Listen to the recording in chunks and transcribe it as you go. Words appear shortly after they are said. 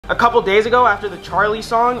a couple days ago after the Charlie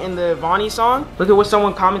song and the Vonnie song. Look at what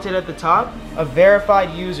someone commented at the top. A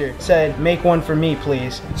verified user said, make one for me,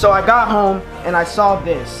 please. So I got home and I saw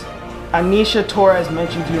this. Anisha Torres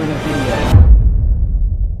mentioned you in a video.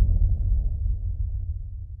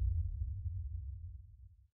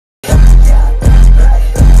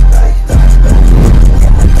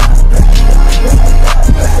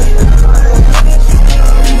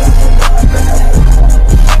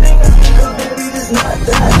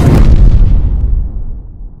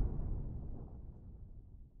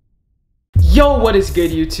 Yo, what is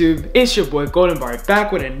good, YouTube? It's your boy Golden Bar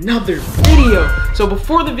back with another video. So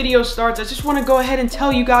before the video starts, I just want to go ahead and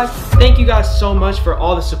tell you guys, thank you guys so much for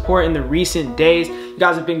all the support in the recent days. You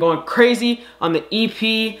guys have been going crazy on the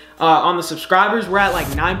EP, on the subscribers. We're at like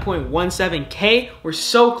 9.17K. We're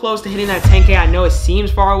so close to hitting that 10K. I know it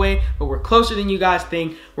seems far away, but we're closer than you guys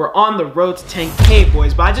think. We're on the road to 10K,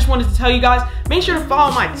 boys. But I just wanted to tell you guys, make sure to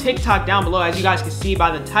follow my TikTok down below. As you guys can see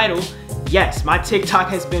by the title, yes, my TikTok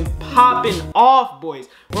has been popping off, boys.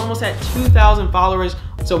 We're almost at 2,000 followers,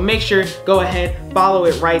 so make sure, go ahead, follow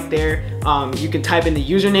it right there. You can type in the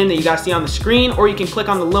username that you guys see on the screen, or you can click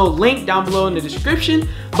on the little link down below in the description.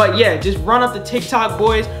 But yeah, just run up the TikTok,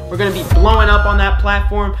 boys. We're gonna be blowing up on that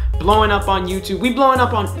platform, blowing up on YouTube. We blowing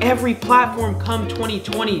up on every platform come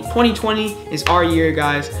 2020. 2020 is our year,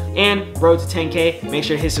 guys. And road to 10K. Make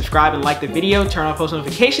sure to hit subscribe and like the video, turn on post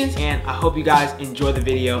notifications, and I hope you guys enjoy the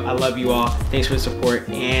video. I love you all. Thanks for the support,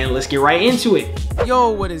 and let's get right into it.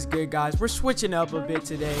 Yo, what is good, guys? We're switching up a bit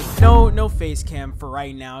today. No face cam for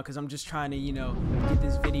right now, because I'm just trying to, you know, get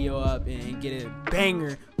this video up and get a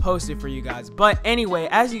banger posted for you guys. But anyway,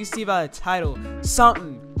 as you can see by the title,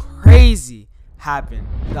 something crazy happened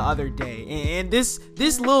the other day, and this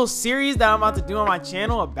little series that I'm about to do on my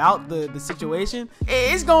channel about the situation,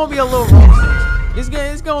 it's gonna be a little roller coaster.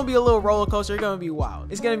 It's gonna be a little roller coaster. It's gonna be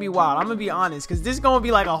wild. It's gonna be wild. I'm gonna be honest, because this is gonna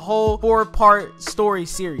be like a whole 4-part story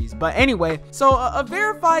series. But anyway, so a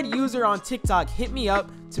verified user on TikTok hit me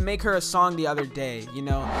up to make her a song the other day. You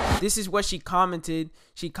know, this is what she commented.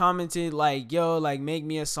 She commented like, yo, like, make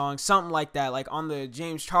me a song, something like that, like on the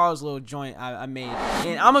James Charles little joint I made.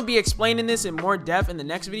 And I'm gonna be explaining this in more depth in the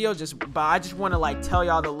next video, but I just want to like tell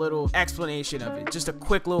y'all the little explanation of it, just a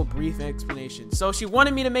quick little brief explanation. So she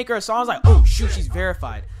wanted me to make her a song. I was like, oh shoot, she's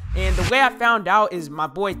verified. And the way I found out is my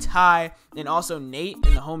boy Ty and also Nate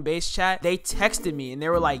in the home base chat, they texted me and they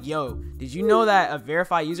were like, yo, did you know that a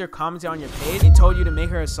verified user commented on your page and told you to make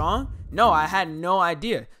her a song? No, I had no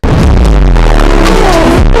idea.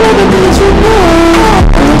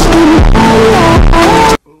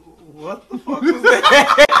 What the fuck was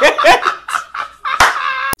that?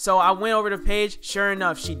 So I went over the page, sure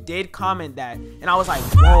enough, she did comment that, and I was like,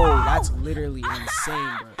 whoa, that's literally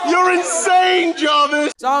insane, bro. You're insane,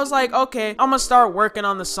 Jarvis! So I was like, okay, I'm gonna start working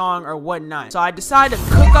on the song or whatnot. So I decided to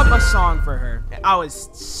cook up a song for her. I was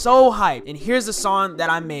so hyped, and here's the song that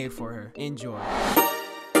I made for her. Enjoy.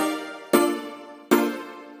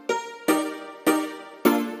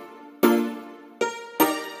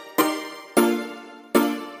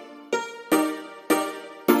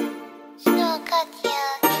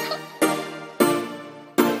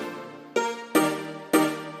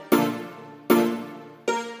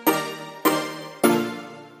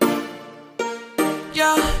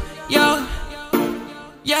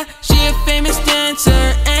 Yeah, she a famous dancer,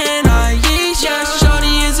 and yeah,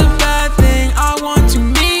 shorty is a bad thing, I want to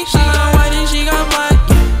meet. She got white and she got black,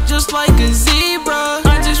 yeah, just like a zebra.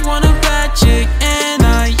 I just want a bad chick, and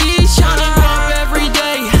tryna go up every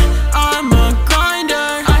day, I'm a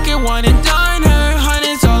grinder. I can wine and dine her,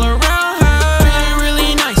 hundreds all around her.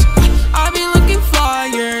 Really nice, I be looking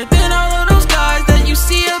flyer than all of those guys that you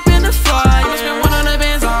see up in the flyer. I'ma spend 100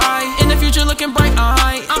 bands, alright, in the future looking bright,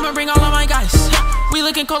 alright. I'ma bring all of my guys, we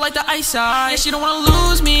looking cold like the ice side. She don't wanna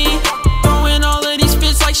lose me, throwing all of these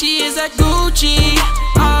fits like she is at Gucci.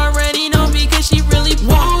 I already know because she really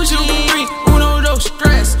wants me. 1, 2, 3, uno, dos,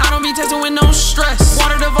 stress. I don't be texting with no stress.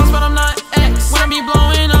 Water divorce, but I'm not X. When I be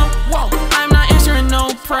blowing up, whoa, I'm not answering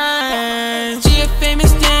no press. She a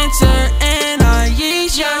famous dancer, and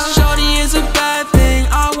yeah, shorty is a bad thing,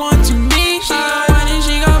 I want to meet. She got white and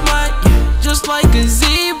she got black, yeah, just like a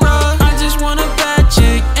zebra. I just want a bad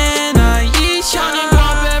chick, and tryna go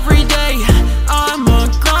up every day, I'm a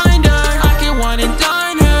grinder. I can wine and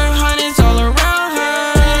dine her, hundreds all around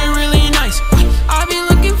her. Really nice, I be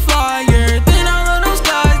looking flyer than all of those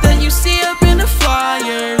guys that you see up in the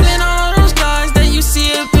flyer. Then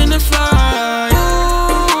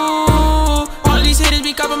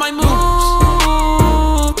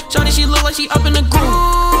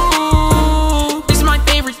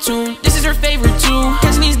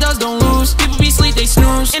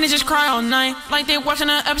and they just cry all night like they watching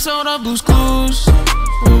an episode of Blue's Clues.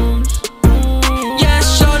 Yeah,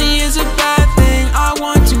 shorty is a bad thing, I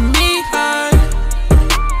want to meet her.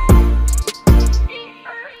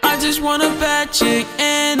 I just want a bad chick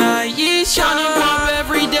and I eat Teawap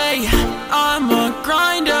every day. I'm a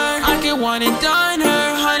grinder, I can wine and dine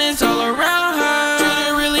her, hundreds all around her. Treat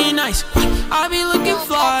her really nice, I be looking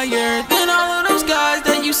flyer than all of those guys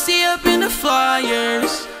that you see up in the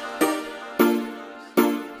flyers.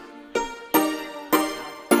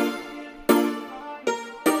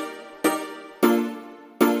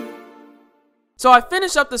 So I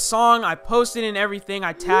finished up the song, I posted and everything,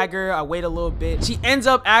 I tag her, I wait a little bit. She ends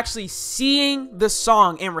up actually seeing the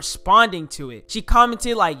song and responding to it. She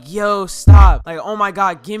commented like, yo, stop. Like, oh my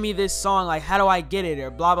God, give me this song. Like, how do I get it? Or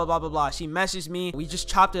blah, blah, blah, blah, blah. She messaged me. We just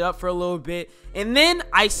chopped it up for a little bit. And then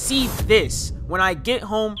I see this when I get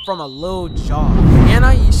home from a little jog.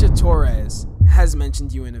 Anisha Torres has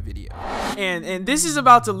mentioned you in a video. And this is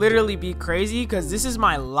about to literally be crazy because this is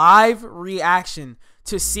my live reaction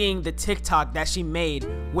to seeing the TikTok that she made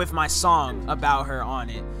with my song about her on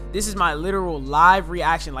it. This is my literal live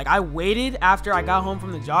reaction. Like, I waited after I got home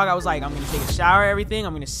from the jog. I was like, I'm gonna take a shower, everything.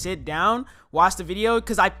 I'm gonna sit down, watch the video,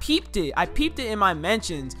 because I peeped it. I peeped it in my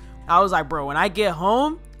mentions. I was like, bro, when I get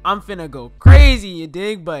home, I'm finna go crazy, you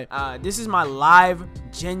dig? But this is my live,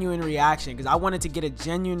 genuine reaction because I wanted to get a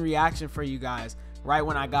genuine reaction for you guys right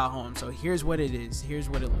when I got home. So here's what it is. Here's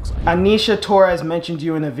what it looks like. Anisha Torres mentioned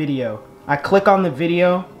you in the video. I click on the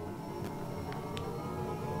video.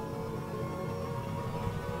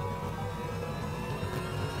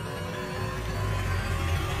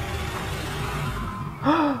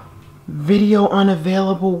 Video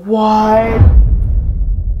unavailable. What?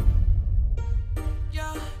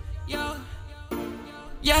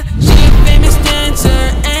 Yeah, she a famous dancer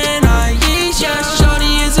and I eat. Yeah,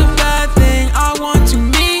 shorty is a bad thing, I want to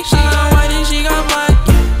meet. She got white and she got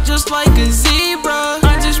black, just like a zebra.